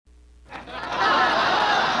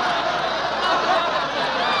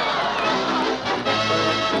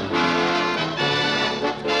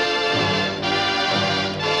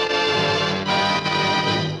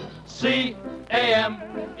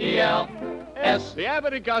S. The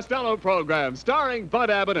Abbott and Costello program, starring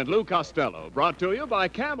Bud Abbott and Lou Costello, brought to you by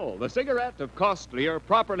Camel, the cigarette of costlier,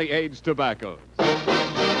 properly aged tobaccos.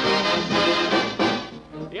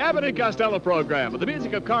 The Abbott and Costello program, with the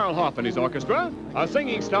music of Carl Hoff and his orchestra, a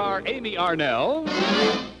singing star, Amy Arnell,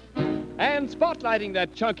 and spotlighting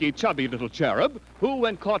that chunky, chubby little cherub who,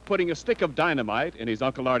 when caught putting a stick of dynamite in his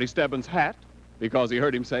Uncle Artie Stebbins' hat because he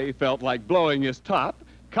heard him say he felt like blowing his top,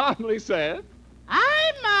 calmly said,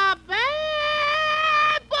 I'm a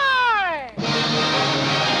bad boy!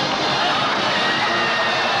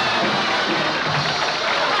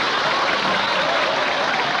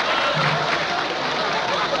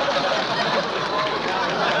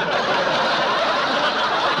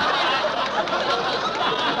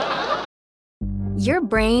 Your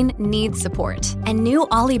brain needs support, and new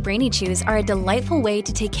Ollie Brainy Chews are a delightful way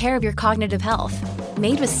to take care of your cognitive health.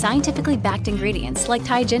 Made with scientifically backed ingredients like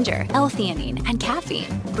Thai ginger, L-theanine, and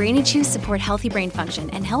caffeine, Brainy Chews support healthy brain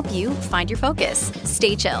function and help you find your focus,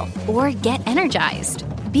 stay chill, or get energized.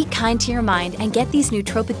 Be kind to your mind and get these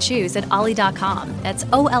nootropic chews at ollie.com. That's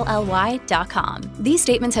OLLY.com. These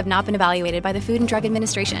statements have not been evaluated by the Food and Drug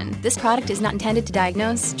Administration. This product is not intended to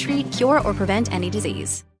diagnose, treat, cure, or prevent any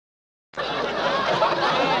disease.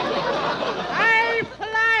 I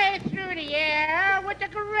fly through the air with the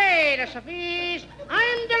greatest of ease.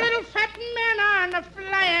 I'm the little fat man on the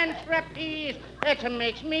flying trapeze. It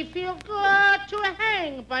makes me feel good to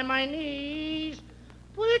hang by my knees.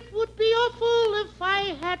 But it would be awful if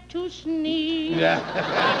I had to sneeze. Yeah,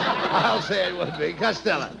 I'll say it would be.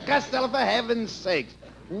 Costello, for heaven's sakes,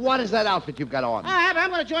 what is that outfit you've got on? I'm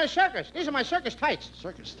going to join a circus. These are my circus tights.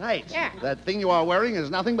 Circus tights? Yeah. That thing you are wearing is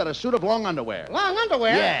nothing but a suit of long underwear. Long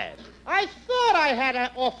underwear? Yes. I thought I had an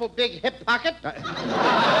awful big hip pocket.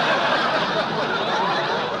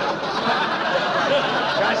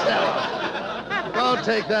 Costello, go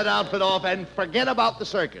take that outfit off and forget about the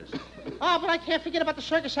circus. Oh, but I can't forget about the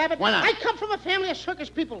circus habit. Why not? I come from a family of circus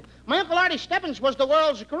people. My Uncle Artie Stebbins was the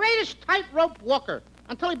world's greatest tightrope walker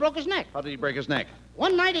until he broke his neck. How did he break his neck?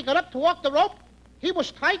 One night he got up to walk the rope. He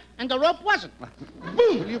was tight and the rope wasn't.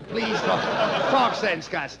 Boom! Will you please talk sense,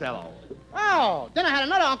 Costello? Oh, then I had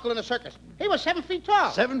another uncle in the circus. He was 7 feet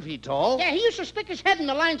tall. 7 feet tall? Yeah, he used to stick his head in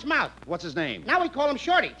the lion's mouth. What's his name? Now we call him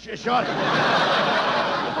Shorty. Shorty.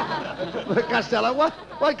 Costello,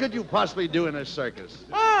 what could you possibly do in a circus?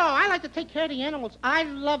 Oh, I like to take care of the animals. I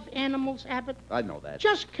love animals, Abbott. I know that.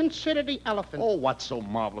 Just consider the elephant. Oh, what's so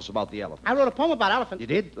marvelous about the elephant? I wrote a poem about elephants. You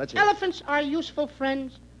did? Let's hear it. Elephants are useful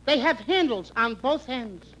friends. They have handles on both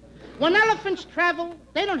ends. When elephants travel,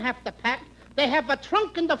 they don't have to pack. They have a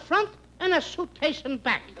trunk in the front and a suitcase in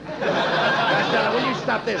back. Costello, will you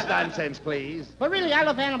stop this nonsense, please? But really, I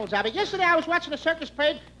love animals, Abbott. Yesterday, I was watching a circus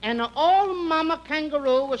parade, and an old mama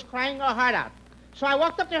kangaroo was crying her heart out. So I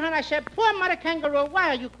walked up to her and I said, "Poor mother kangaroo, why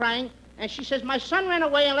are you crying?" And she says, "My son ran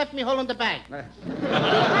away and left me holding the bag." That's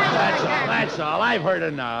all. I've heard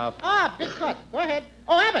enough. Ah, big cut. Go ahead.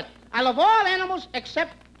 Oh, Abbott, I love all animals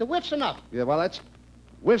except the whiff's enough. Yeah, well, that's...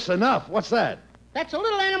 Whiff's enough. What's that? That's a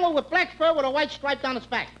little animal with black fur with a white stripe down its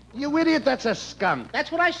back. You idiot, that's a skunk.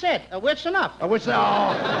 That's what I said. A whiff's enough. Which...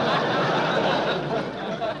 Oh.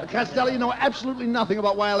 Costello, you know absolutely nothing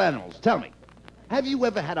about wild animals. Tell me, have you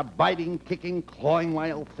ever had a biting, kicking, clawing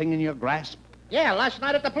wild thing in your grasp? Yeah, last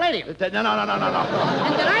night at the Palladium. No. And did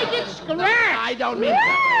I get scratched? I don't mean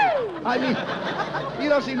that. I mean, you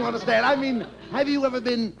don't seem to understand. I mean, have you ever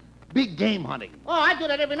been big game hunting? Oh, I do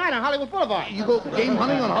that every night on Hollywood Boulevard. You go game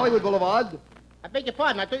hunting on Hollywood Boulevard? I beg your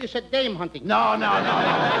pardon. I thought you said dame hunting. No.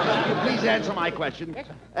 You please answer my question. Yes,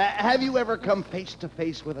 sir. Have you ever come face to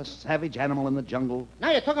face with a savage animal in the jungle? Now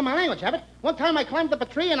you're talking my language, Abbott. One time I climbed up a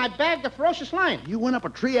tree and I bagged a ferocious lion. You went up a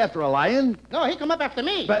tree after a lion? No, he come up after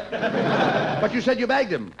me. But you said you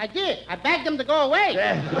bagged him. I did. I bagged him to go away.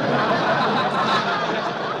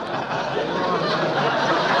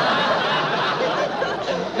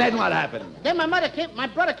 Then what happened? Then my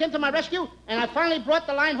brother came to my rescue, and I finally brought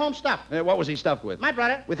the lion home stuffed. What was he stuffed with? My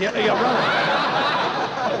brother. With your brother?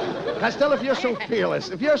 Costello, if you're so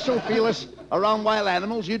fearless around wild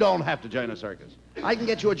animals, you don't have to join a circus. I can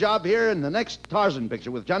get you a job here in the next Tarzan picture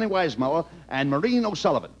with Johnny Weissmuller and Maureen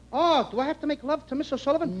O'Sullivan. Oh, do I have to make love to Miss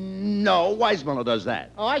O'Sullivan? No, Weissmuller does that.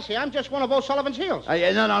 Oh, I see. I'm just one of O'Sullivan's heels.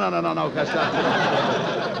 No,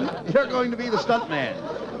 Costello. You're going to be the stunt man.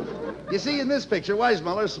 You see, in this picture,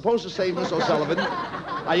 Weissmuller is supposed to save Miss O'Sullivan.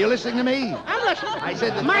 Are you listening to me? I'm listening. I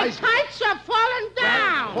said that my tights are falling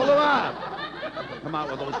down. Pull them up. Come out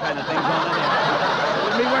with those kind of things on.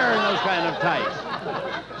 You'll be wearing those kind of tights.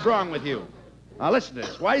 What's wrong with you? Now, listen to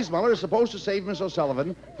this. Weissmuller is supposed to save Miss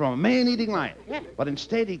O'Sullivan from a man-eating lion. Yeah. But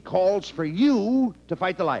instead, he calls for you to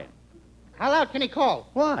fight the lion. How loud can he call?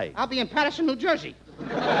 Why? I'll be in Patterson, New Jersey.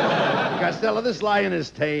 Costello, this lion is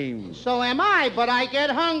tame. So am I, but I get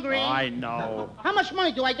hungry. I know. How much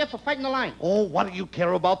money do I get for fighting the lion? Oh, what do you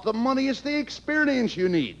care about the money? It's the experience you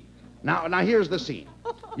need. Now, here's the scene.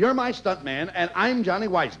 You're my stuntman, and I'm Johnny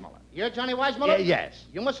Weissmuller. You're Johnny Weissmuller? Yes.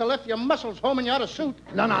 You must have left your muscles home in your other suit.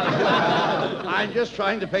 No. I'm just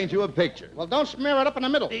trying to paint you a picture. Well, don't smear it up in the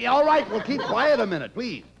middle. All right, well, keep quiet a minute,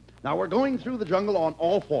 please. Now, we're going through the jungle on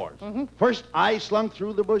all fours. Mm-hmm. First, I slunk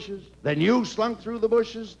through the bushes. Then you slunk through the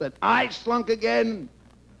bushes. Then I slunk again.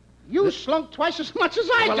 You slunk twice as much as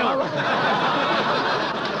I do. All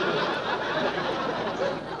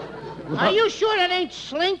right. Are you sure that ain't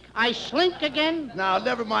slink? I slink again? Now,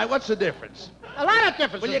 never mind. What's the difference? A lot of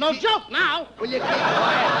difference. Will There's you no keep- joke now. Will you keep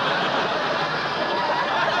quiet?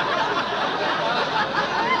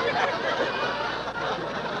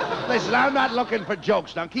 Listen, I'm not looking for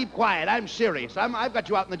jokes. Now, keep quiet. I'm serious. I've got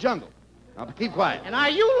you out in the jungle. Now, keep quiet. And are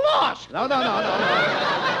you lost? No.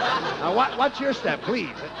 Now, watch your step, please.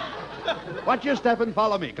 Watch your step and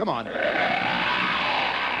follow me. Come on. Wait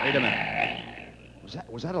a minute.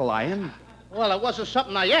 Was that a lion? Well, it wasn't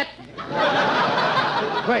something I yet.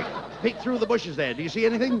 Quick, peek through the bushes there. Do you see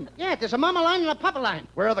anything? Yeah, there's a mama lion and a papa lion.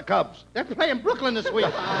 Where are the cubs? They're playing Brooklyn this week.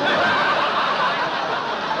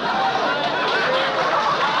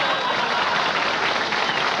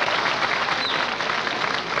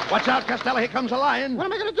 Watch out, Costello. Here comes a lion. What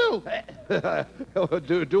am I going to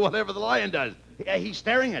do? do whatever the lion does. He's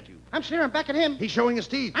staring at you. I'm staring back at him. He's showing his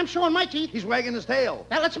teeth. I'm showing my teeth. He's wagging his tail.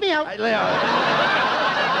 That lets me out. Leo.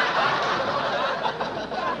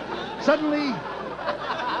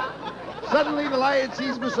 Suddenly, the lion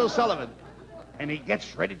sees Miss O'Sullivan, and he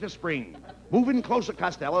gets ready to spring. Move in closer,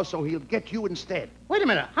 Costello, so he'll get you instead. Wait a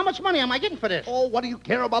minute. How much money am I getting for this? Oh, what do you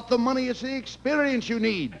care about the money? It's the experience you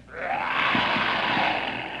need.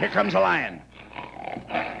 Here comes a lion.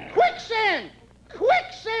 Quicksand!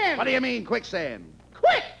 Quicksand! What do you mean, quicksand?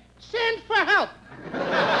 Quick! Send for help!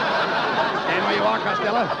 Stand where you are,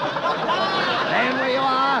 Costello. Stand where you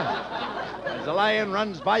are. As the lion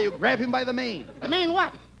runs by you, grab him by the mane. The mane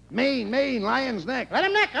what? Mane, lion's neck. Let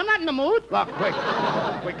him neck. I'm not in the mood. Look, quick,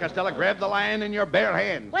 Costello, grab the lion in your bare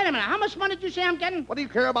hands. Wait a minute. How much money did you say I'm getting? What do you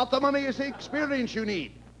care about the money? It's the experience you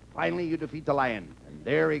need. Finally, you defeat the lion, and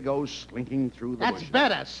there he goes slinking through the That's bushes.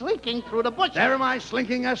 better. Slinking through the bushes. Never mind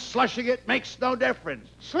slinking or slushing it. Makes no difference.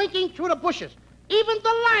 Slinking through the bushes. Even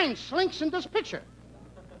the lion slinks in this picture.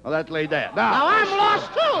 Well, that laid that. Now I'm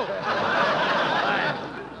lost, too.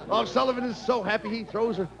 Oh, Sullivan is so happy she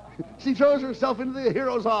throws herself into the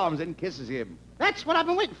hero's arms and kisses him. That's what I've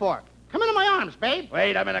been waiting for. Come into my arms, babe.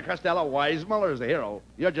 Wait a minute, Costello. Weissmuller is the hero.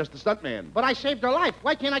 You're just the stuntman. But I saved her life.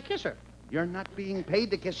 Why can't I kiss her? You're not being paid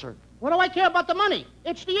to kiss her. What do I care about the money?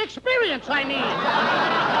 It's the experience I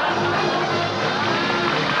need.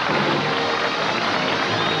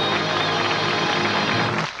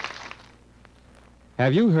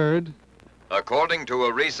 Have you heard? According to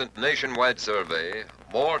a recent nationwide survey,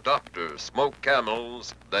 more doctors smoke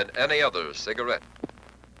Camels than any other cigarette.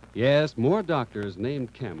 Yes, more doctors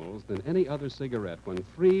named Camels than any other cigarette when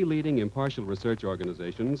three leading impartial research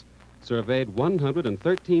organizations surveyed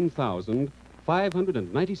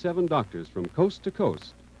 113,597 doctors from coast to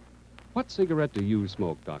coast. What cigarette do you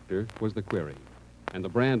smoke, doctor, was the query. And the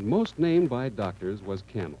brand most named by doctors was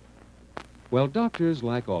Camel. Well, doctors,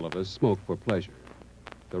 like all of us, smoke for pleasure.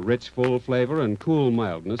 The rich, full flavor and cool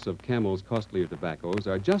mildness of Camel's costlier tobaccos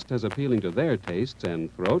are just as appealing to their tastes and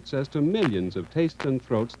throats as to millions of tastes and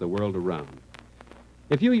throats the world around.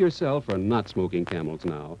 If you yourself are not smoking Camels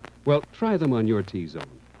now, well, try them on your T-zone.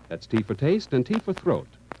 That's T for taste and T for throat.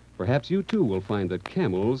 Perhaps you, too, will find that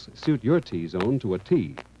Camels suit your T-zone to a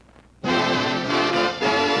T.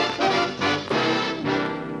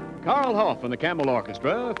 Carl Hoff and the Camel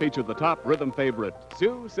Orchestra featured the top rhythm favorite,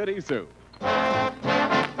 Sioux City Sue.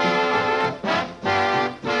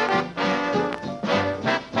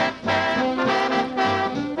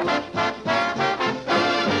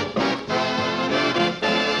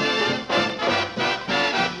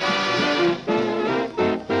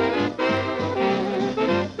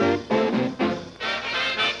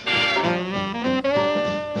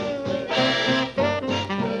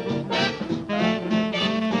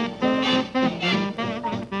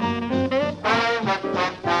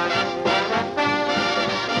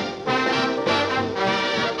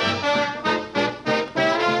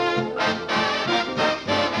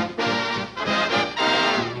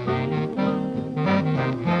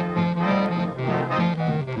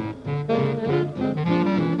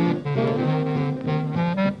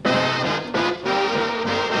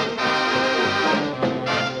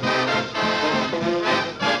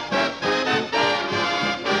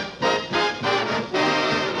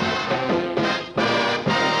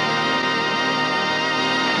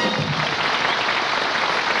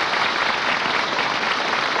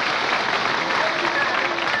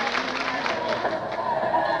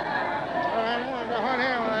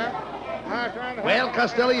 Well,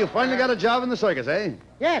 Costello, you finally got a job in the circus, eh?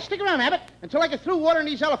 Yeah, stick around, Abbott, until I get through watering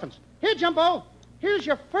these elephants. Here, Jumbo. Here's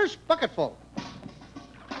your first bucketful.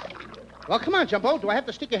 Well, come on, Jumbo. Do I have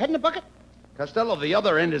to stick your head in the bucket? Costello, the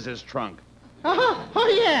other end is his trunk.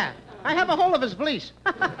 Oh, yeah. I have a hold of his valise.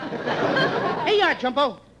 Here you are,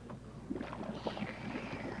 Jumbo.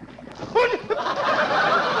 Hey,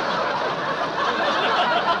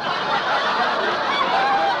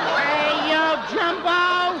 you,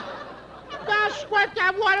 Jumbo. Don't squirt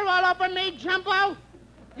that water all over me, Jumbo.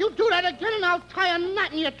 You do that again and I'll tie a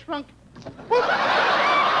knot in your trunk.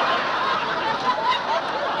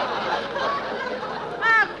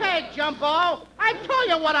 Okay, Jumbo. I told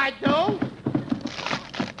you what I'd do.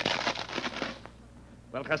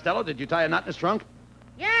 Well, Costello, did you tie a knot in his trunk?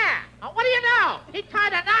 Yeah. What do you know? He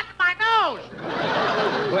tied a knot in my nose.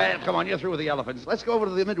 Well, come on, you're through with the elephants. Let's go over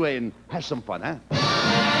to the Midway and have some fun, huh?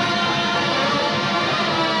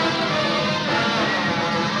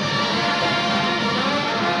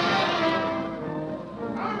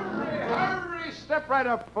 Hurry! Step right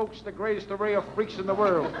up, folks. The greatest array of freaks in the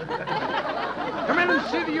world. Come in and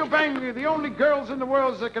see the Ubangi, the only girls in the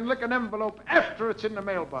world that can lick an envelope after it's in the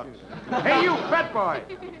mailbox. Hey, you fat boy.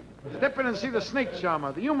 Step in and see the snake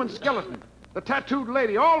charmer, the human skeleton, the tattooed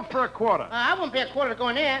lady, all for a quarter. I won't pay a quarter to go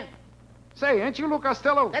in there. Say, ain't you Lou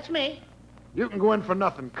Costello? That's me. You can go in for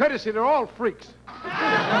nothing. Courtesy, they're all freaks.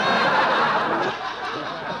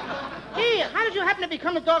 Gee, how did you happen to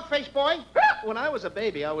become a dog-faced boy? When I was a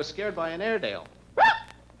baby, I was scared by an Airedale.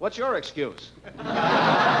 What's your excuse? Well,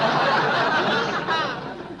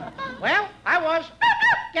 I was.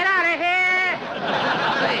 Get out of here!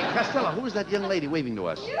 Hey, Costello, who is that young lady waving to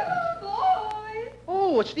us? You boys!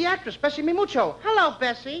 Oh, it's the actress, Bessie Mimucho. Hello,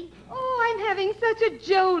 Bessie. Oh, I'm having such a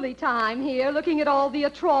jolly time here looking at all the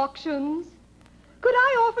attractions. Could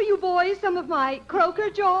I offer you boys some of my croaker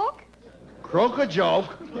joke? Croaker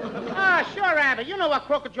joke? Ah, sure, Abbott. You know what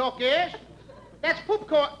croaker joke is. That's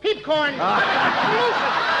peep corn.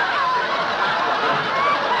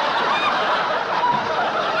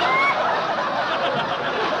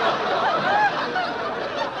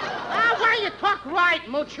 Why you talk right,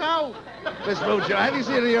 Mucho? Miss Mucho, have you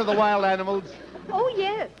seen any of the wild animals? Oh,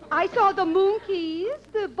 yes. I saw the monkeys,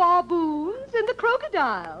 the baboons, and the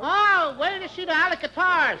crocodiles. Oh, wait to see the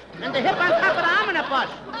alligators and the hip on top of the omnibus.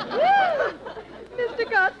 Mr.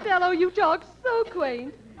 Costello, you talk so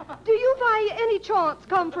quaint. Do you by any chance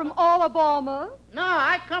come from Alabama? No,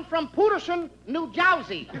 I come from Peterson, New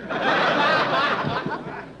Jersey. Well,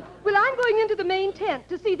 I'm going into the main tent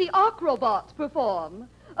to see the acrobats perform.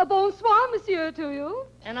 A bonsoir, monsieur, to you.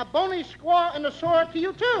 And a bony squaw and a sword to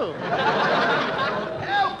you, too.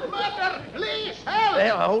 Help, mother! Please, help!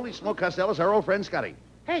 Well, holy smoke, Costello, it's our old friend Scotty.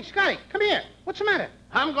 Hey, Scotty, come here. What's the matter?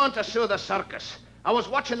 I'm going to sue the circus. I was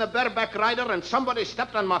watching the bareback rider and somebody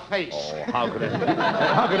stepped on my face. Oh, how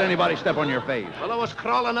could anybody step on your face? Well, I was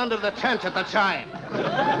crawling under the tent at the time.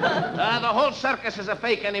 The whole circus is a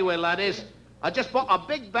fake anyway, laddies. I just bought a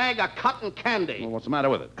big bag of cotton candy. Well, what's the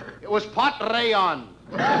matter with it? It was pot rayon.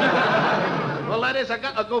 Well, laddies, I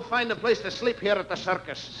got to go find a place to sleep here at the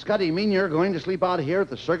circus. Scotty, you mean you're going to sleep out here at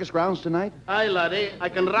the circus grounds tonight? Aye, laddie. I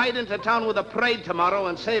can ride into town with a parade tomorrow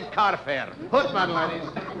and save car fare. Footman, laddies.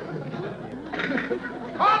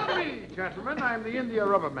 Pardon me, gentlemen. I'm the India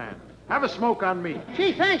Rubber Man. Have a smoke on me.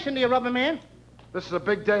 Gee, thanks, India Rubber Man. This is a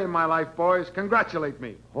big day in my life, boys. Congratulate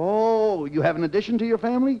me. Oh, you have an addition to your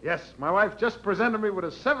family? Yes, my wife just presented me with a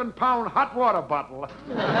 7-pound hot water bottle.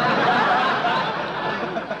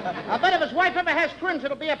 I bet if his wife ever has twins,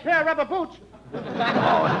 it'll be a pair of rubber boots.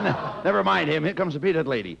 Oh, never mind him. Here comes the bearded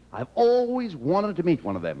lady. I've always wanted to meet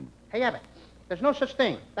one of them. Hey, Abbott, there's no such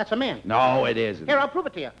thing. That's a man. No, it isn't. Here, I'll prove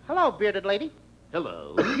it to you. Hello, bearded lady.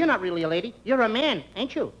 Hello. You're not really a lady. You're a man,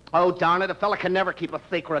 ain't you? Oh, darn it. A fella can never keep a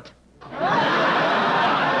secret.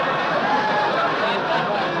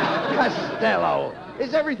 Costello,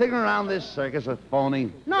 is everything around this circus a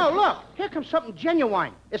phony? No, look. Here comes something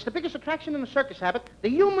genuine. It's the biggest attraction in the circus, Abbott. The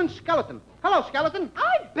human skeleton. Hello, skeleton.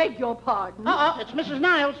 I beg your pardon. It's Mrs.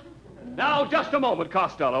 Niles. Now, just a moment,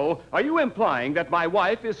 Costello. Are you implying that my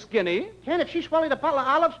wife is skinny? Ken, if she swallowed a bottle of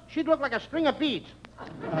olives, she'd look like a string of beads.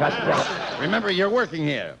 Costello, remember, you're working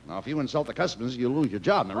here. Now, if you insult the customers, you'll lose your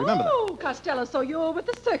job. Now, remember that. Oh, Costello, so you're with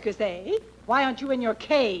the circus, eh? Why aren't you in your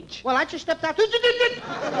cage? Well, I just stepped out.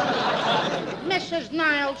 Mrs.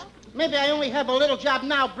 Niles, maybe I only have a little job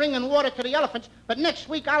now bringing water to the elephants, but next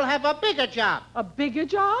week I'll have a bigger job. A bigger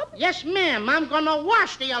job? Yes, ma'am. I'm going to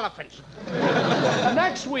wash the elephants.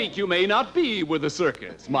 Next week, you may not be with the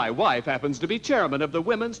circus. My wife happens to be chairman of the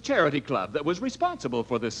Women's Charity Club that was responsible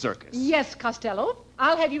for this circus. Yes, Costello.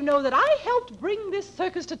 I'll have you know that I helped bring this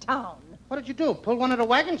circus to town. What did you do? Pull one of the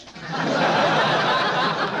wagons?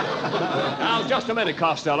 Now, just a minute,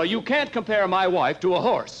 Costello. You can't compare my wife to a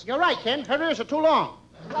horse. You're right, Ken. Her ears are too long.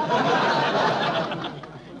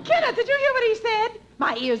 Kenneth, did you hear what he said?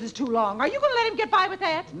 My ears is too long. Are you going to let him get by with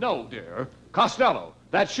that? No, dear. Costello,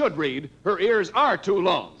 that should read, her ears are too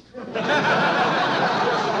long. Don't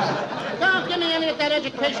give me any of that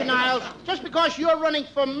education, Niles. Just because you're running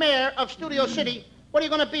for mayor of Studio City, what are you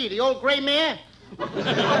going to be, the old gray mare?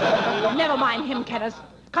 Never mind him, Kenneth.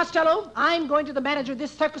 Costello, I'm going to the manager of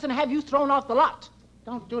this circus and have you thrown off the lot.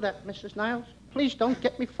 Don't do that, Mrs. Niles. Please don't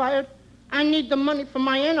get me fired. I need the money for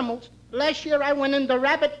my animals. Last year I went in the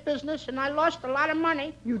rabbit business and I lost a lot of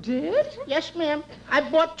money. You did? Yes, ma'am. I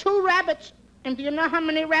bought 2 rabbits. And do you know how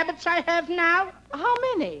many rabbits I have now? How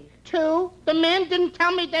many? 2. The man didn't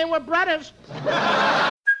tell me they were brothers.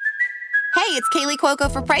 Hey, it's Kaylee Cuoco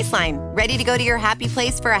for Priceline. Ready to go to your happy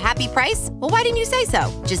place for a happy price? Well, why didn't you say so?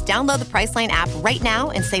 Just download the Priceline app right now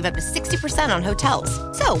and save up to 60% on hotels.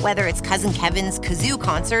 So whether it's Cousin Kevin's Kazoo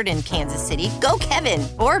Concert in Kansas City, go Kevin,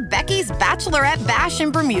 or Becky's Bachelorette Bash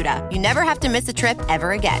in Bermuda, you never have to miss a trip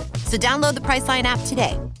ever again. So download the Priceline app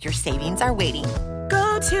today. Your savings are waiting.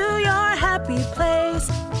 Go to your happy place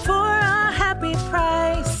for a happy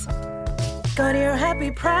price. Go to your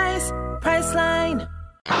happy price, Priceline.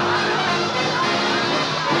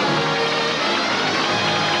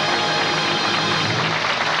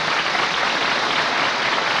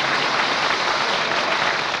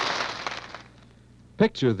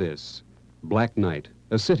 Picture this. Black night,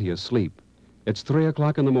 a city asleep. It's 3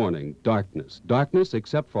 o'clock in the morning, darkness. Darkness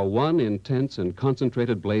except for one intense and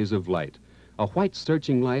concentrated blaze of light. A white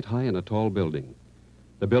searching light high in a tall building.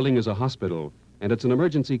 The building is a hospital, and it's an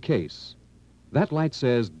emergency case. That light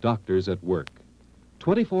says doctors at work.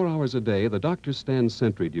 24 hours a day, the doctor stands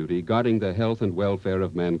sentry duty, guarding the health and welfare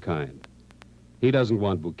of mankind. He doesn't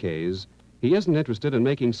want bouquets. He isn't interested in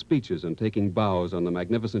making speeches and taking bows on the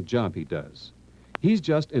magnificent job he does. He's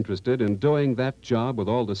just interested in doing that job with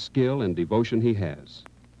all the skill and devotion he has.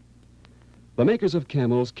 The makers of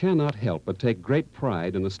Camels cannot help but take great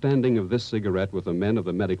pride in the standing of this cigarette with the men of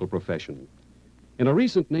the medical profession. In a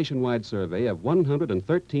recent nationwide survey of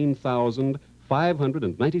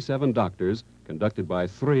 113,597 doctors conducted by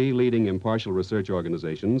 3 leading impartial research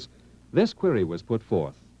organizations, this query was put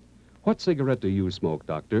forth. What cigarette do you smoke,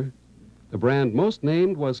 doctor? The brand most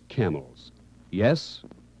named was Camels. Yes?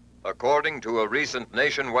 According to a recent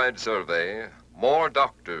nationwide survey, more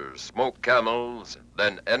doctors smoke Camels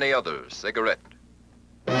than any other cigarette.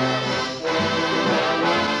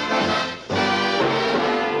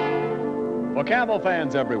 For Camel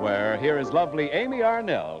fans everywhere, here is lovely Amy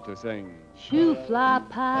Arnell to sing. Shoe fly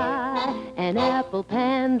pie and apple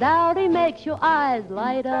pan dowdy makes your eyes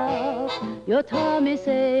light up. Your tummy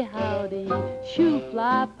say howdy. Shoe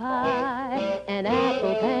fly pie and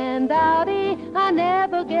apple pan dowdy. I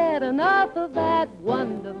never get enough of that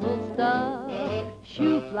wonderful stuff.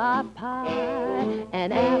 Shoe fly pie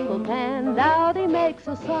and apple pan dowdy makes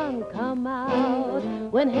the sun come out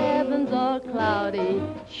when heavens are cloudy.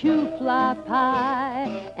 Shoe fly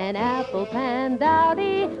pie and apple pan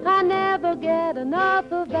dowdy. I never get enough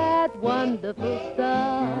of that wonderful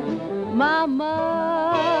stuff.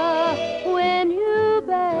 Mama, when you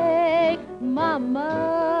bake,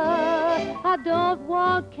 Mama, I don't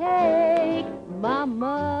want cake,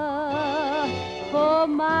 Mama, for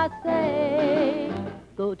my sake.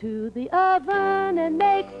 Go to the oven and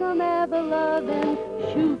make some ever-loving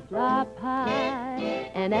shoe fly pie.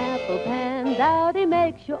 An apple pan dowdy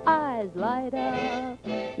makes your eyes light up.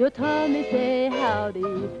 Your tummy say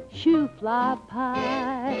howdy, shoe fly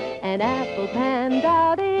pie. An apple pan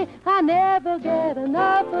dowdy, I never get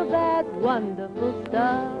enough of that wonderful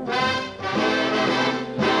stuff.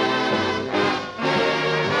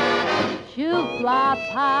 Shoe fly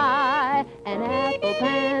pie, an apple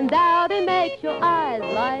pan dowdy makes your eyes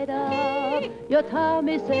light up. Your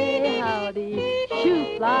tummy say howdy,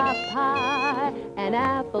 shoe fly pie, an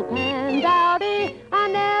apple pan dowdy. I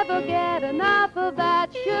never get enough of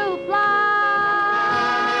that shoe fly.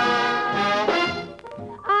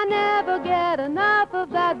 I never get enough of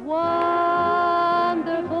that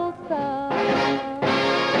wonderful stuff.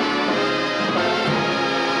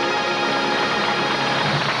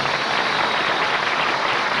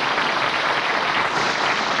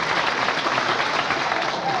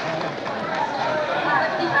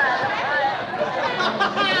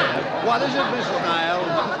 What is it, Mrs.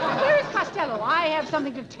 Niles? Where is Costello? I have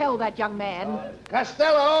something to tell that young man.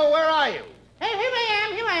 Costello, where are you? Hey,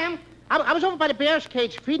 here I am. I was over by the bear's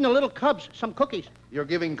cage feeding the little cubs some cookies. You're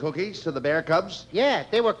giving cookies to the bear cubs? Yeah,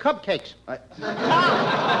 they were cupcakes.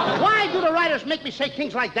 Why do the writers make me say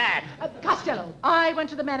things like that? Costello, I went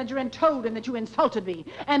to the manager and told him that you insulted me.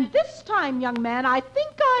 And this time, young man, I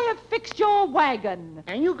think I have fixed your wagon.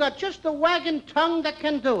 And you got just the wagon tongue that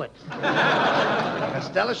can do it.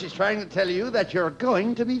 Costello, she's trying to tell you that you're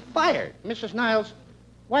going to be fired. Mrs. Niles,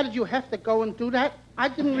 why did you have to go and do that? I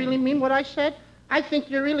didn't really mean what I said. I think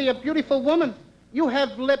you're really a beautiful woman. You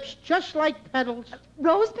have lips just like petals.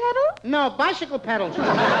 Rose petals? No, bicycle pedals. Oh,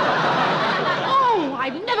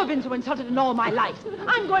 I've never been so insulted in all my life.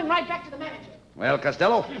 I'm going right back to the manager. Well,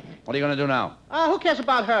 Costello, what are you going to do now? Who cares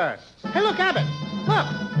about her? Hey, look, Abbott. Look.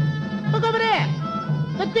 Look over there.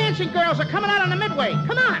 The dancing girls are coming out on the midway.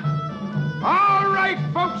 Come on. All right,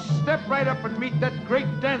 folks, step right up and meet that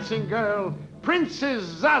great dancing girl, Princess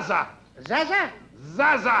Zaza. Zaza?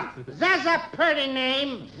 Zaza. Zaza, pretty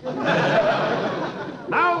name.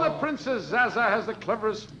 Now the Princess Zaza has the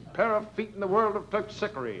cleverest pair of feet in the world of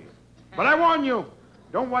Terpsichore. But I warn you,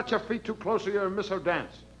 don't watch her feet too close or you'll miss her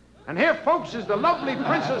dance. And here, folks, is the lovely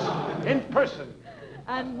princess in person.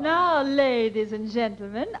 And now, ladies and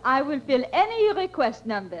gentlemen, I will fill any request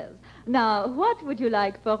numbers. Now, what would you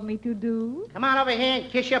like for me to do? Come on over here and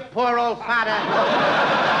kiss your poor old father.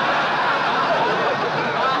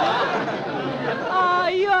 Oh,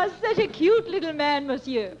 you are such a cute little man,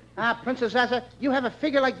 monsieur. Princess Zaza, you have a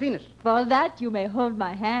figure like Venus. For that, you may hold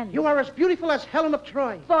my hand. You are as beautiful as Helen of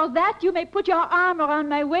Troy. For that, you may put your arm around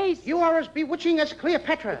my waist. You are as bewitching as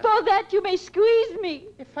Cleopatra. For that, you may squeeze me.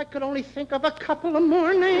 If I could only think of a couple of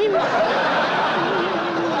more names.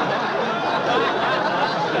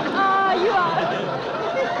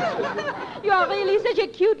 You are really such a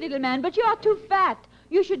cute little man, but you are too fat.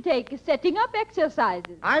 You should take setting up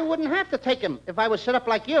exercises. I wouldn't have to take him if I was set up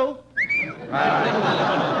like you.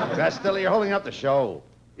 Costello, you're holding up the show.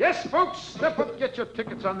 Yes, folks, step up, get your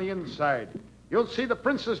tickets on the inside. You'll see the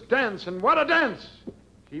princess dance, and what a dance!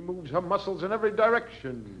 She moves her muscles in every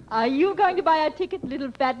direction. Are you going to buy a ticket,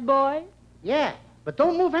 little fat boy? Yeah, but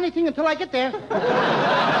don't move anything until I get there. Hey,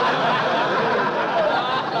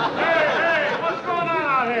 what's going on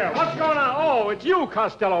out here? What's going on? Oh, it's you,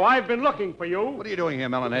 Costello. I've been looking for you. What are you doing here,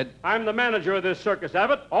 Melonhead? I'm the manager of this circus,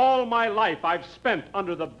 Abbott. All my life I've spent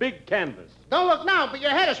under the big canvas. Don't look now, but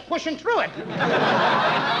your head is pushing through it.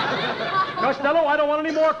 Costello, I don't want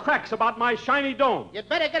any more cracks about my shiny dome. You'd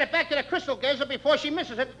better get it back to the crystal gazer before she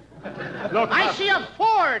misses it. Look, I see a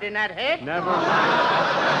Ford in that head. Never mind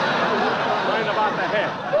about the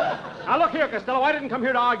head. Now, look here, Costello. I didn't come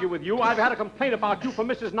here to argue with you. I've had a complaint about you from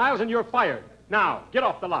Mrs. Niles, and you're fired. Now, get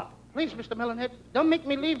off the lot. Please, Mr. Melonhead, don't make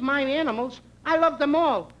me leave my animals. I love them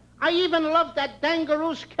all. I even love that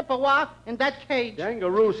Dangaroos Kippawa in that cage.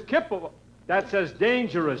 Dangaroos Kippawa? That's as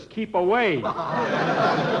dangerous. Keep away.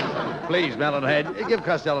 Please, Melonhead, give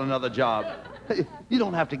Costello another job. You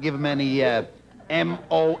don't have to give him any,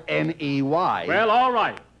 M-O-N-E-Y. Well, all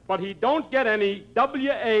right. But he don't get any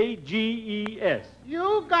W-A-G-E-S.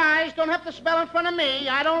 You guys don't have to spell in front of me.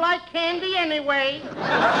 I don't like candy anyway.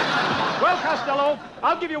 Well, Costello,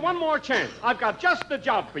 I'll give you one more chance. I've got just the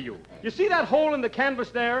job for you. You see that hole in the canvas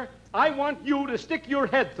there? I want you to stick your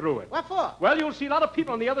head through it. What for? Well, you'll see a lot of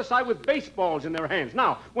people on the other side with baseballs in their hands.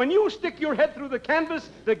 Now, when you stick your head through the canvas,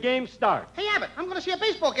 the game starts. Hey, Abbott, I'm going to see a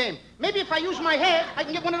baseball game. Maybe if I use my head, I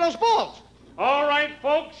can get one of those balls. All right,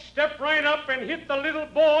 folks, step right up and hit the little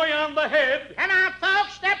boy on the head. Come on,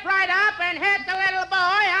 folks, step right up and hit the little boy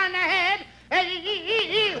on the head.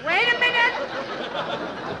 Wait a minute.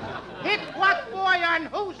 Hit what boy on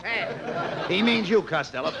whose head? He means you,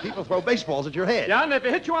 Costello. People throw baseballs at your head. Yeah, and if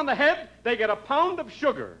they hit you on the head, they get a pound of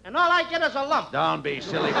sugar. And all I get is a lump. Don't be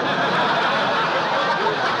silly.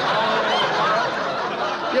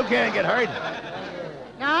 You can't get hurt.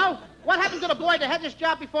 Now, what happened to the boy that had this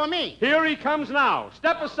job before me? Here he comes now.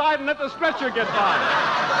 Step aside and let the stretcher get by.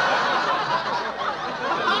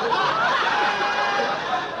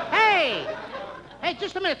 Hey,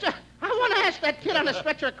 just a minute. I want to ask that kid on the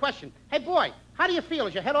stretcher a question. Hey, boy, how do you feel?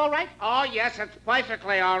 Is your head all right? Oh, yes, it's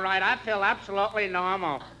perfectly all right. I feel absolutely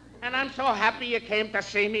normal. And I'm so happy you came to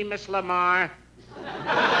see me, Miss Lamar.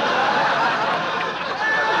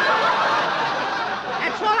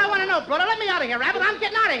 That's all I want to know, brother. Let me out of here, Rabbit. I'm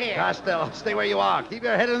getting out of here. Costello, stay where you are. Keep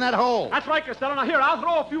your head in that hole. That's right, Costello. Now, here, I'll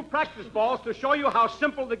throw a few practice balls to show you how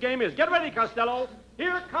simple the game is. Get ready, Costello.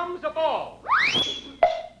 Here comes the ball.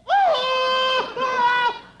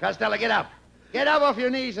 Costello, get up. Get up off your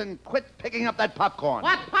knees and quit picking up that popcorn.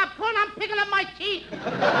 What popcorn? I'm picking up my teeth.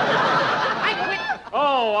 I quit.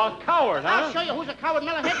 Oh, a coward, huh? I'll show you who's a coward,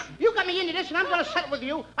 Melonhead. You got me into this, and I'm going to settle with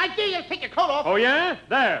you. I dare you to take your coat off. Oh, yeah?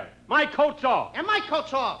 There. My coat's off. And my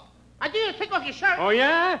coat's off. I dare you to take off your shirt. Oh,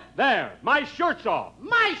 yeah? There. My shirt's off.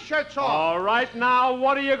 My shirt's off. All right, now,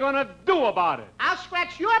 what are you going to do about it? I'll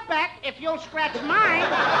scratch your back if you'll scratch mine.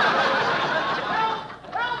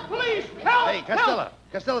 Help, please, help! Hey, Costello.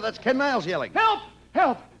 Costello, that's Ken Niles yelling. Help!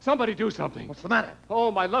 Help! Somebody do something. What's the matter? Oh,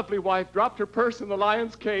 my lovely wife dropped her purse in the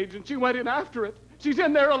lion's cage, and she went in after it. She's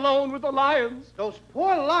in there alone with the lions. Those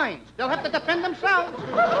poor lions. They'll have to defend themselves.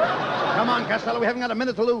 Come on, Costello. We haven't got a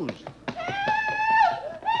minute to lose.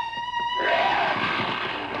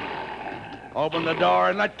 Open the door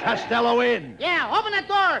and let Costello in. Yeah, open that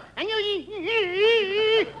door. And you...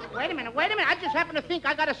 Wait a minute. I just happen to think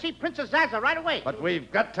I got to see Princess Zaza right away. But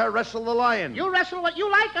we've got to wrestle the lion. You wrestle what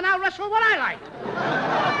you like, and I'll wrestle what I like.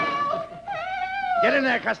 Get in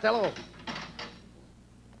there, Costello.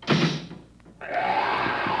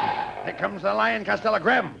 Here comes the lion, Costello.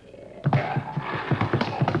 Grab him.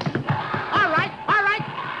 All right.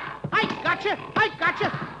 I got you.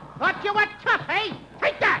 Thought you were tough, eh?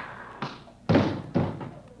 Take that.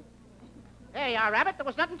 There you are, Rabbit. There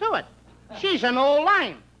was nothing to it. She's an old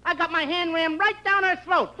lion. I got my hand rammed right down her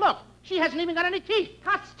throat. Look, she hasn't even got any teeth.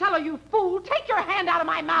 Costello, you fool. Take your hand out of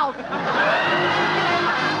my mouth.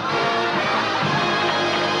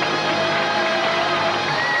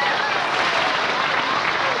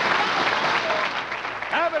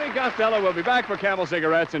 Abbott and Costello will be back for Camel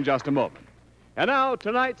Cigarettes in just a moment. And now,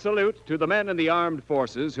 tonight's salute to the men in the armed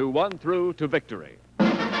forces who won through to victory.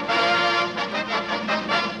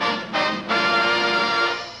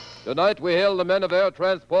 Tonight we hail the men of Air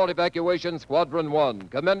Transport Evacuation Squadron 1,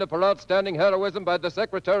 commended for outstanding heroism by the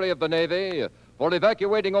Secretary of the Navy, for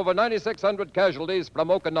evacuating over 9,600 casualties from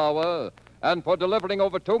Okinawa, and for delivering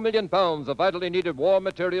over 2 million pounds of vitally needed war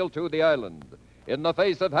material to the island, in the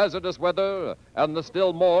face of hazardous weather and the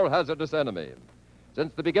still more hazardous enemy.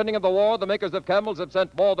 Since the beginning of the war, the makers of camels have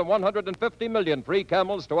sent more than 150 million free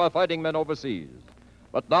camels to our fighting men overseas.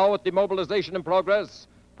 But now, with demobilization in progress,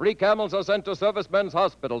 free camels are sent to servicemen's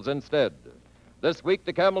hospitals instead. This week,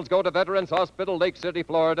 the camels go to Veterans Hospital, Lake City,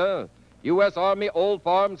 Florida, U.S. Army Old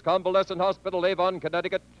Farms Convalescent Hospital, Avon,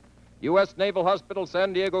 Connecticut, U.S. Naval Hospital,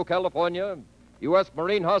 San Diego, California, U.S.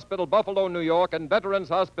 Marine Hospital, Buffalo, New York, and Veterans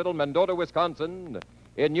Hospital, Mendota, Wisconsin,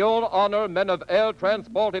 in your honor, men of Air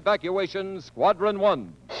Transport Evacuation Squadron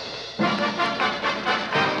 1.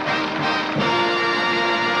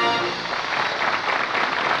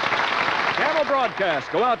 Camel broadcasts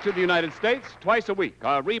go out to the United States twice a week,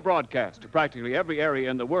 are rebroadcast to practically every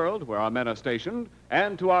area in the world where our men are stationed,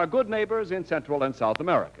 and to our good neighbors in Central and South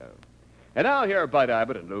America. And now here are Bud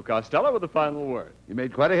Abbott and Lou Costello with the final word. You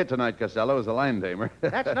made quite a hit tonight, Costello, as a lion tamer.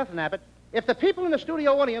 That's nothing, Abbott. If the people in the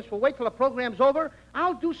studio audience will wait till the program's over,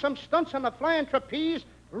 I'll do some stunts on the flying trapeze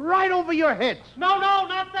right over your heads. No,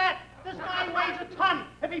 not that. This guy weighs a ton.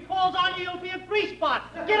 If he falls on you, you'll be a free spot.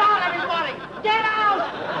 Get out, everybody. Get out!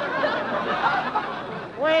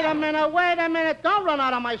 Wait a minute. Don't run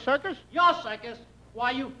out of my circus. Your circus?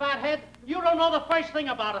 Why, you fathead, you don't know the first thing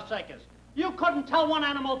about a circus. You couldn't tell one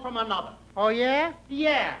animal from another. Oh, yeah?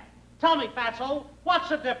 Yeah. Tell me, Fatso, what's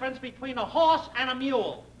the difference between a horse and a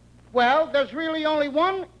mule? Well, there's really only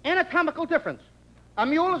one anatomical difference. A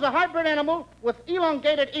mule is a hybrid animal with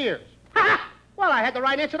elongated ears. Ha! Well, I had the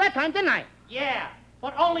right answer that time, didn't I? Yeah,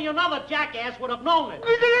 but only another jackass would have known it.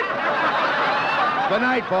 Good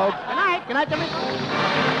night, folks. Good night, Jimmy.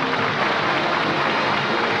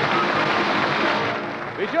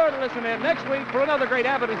 Be sure to listen in next week for another great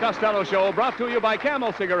Abbott and Costello show brought to you by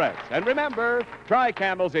Camel Cigarettes. And remember, try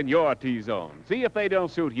Camels in your T-zone. See if they don't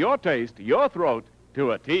suit your taste, your throat,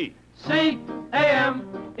 to a T. C-A-M-E-L-S.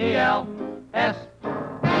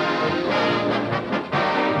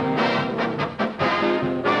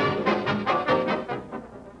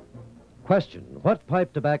 Question: what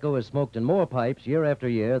pipe tobacco is smoked in more pipes year after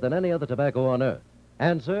year than any other tobacco on earth?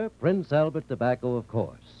 Answer: Prince Albert tobacco, of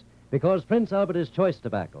course. Because Prince Albert is choice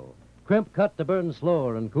tobacco, crimp cut to burn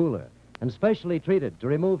slower and cooler, and specially treated to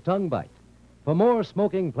remove tongue bite. For more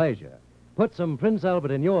smoking pleasure, put some Prince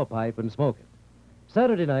Albert in your pipe and smoke it.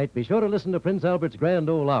 Saturday night, be sure to listen to Prince Albert's Grand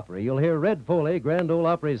Ole Opry. You'll hear Red Foley, Grand Ole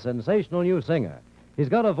Opry's sensational new singer. He's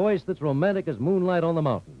got a voice that's romantic as moonlight on the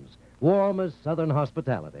mountains, warm as southern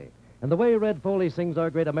hospitality. And the way Red Foley sings our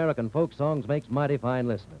great American folk songs makes mighty fine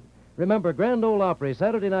listening. Remember Grand Ole Opry,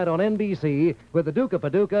 Saturday night on NBC with the Duke of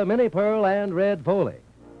Paducah, Minnie Pearl, and Red Foley.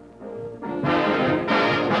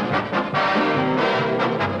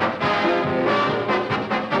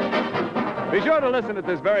 Be sure to listen at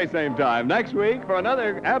this very same time next week for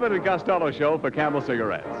another Abbott and Costello show for Camel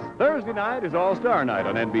Cigarettes. Thursday night is All-Star Night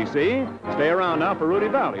on NBC. Stay around now for Rudy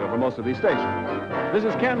Valley over most of these stations. This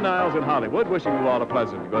is Ken Niles in Hollywood wishing you all a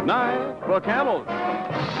pleasant good night for Camels.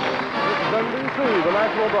 NBC, the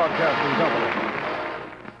national broadcasting company.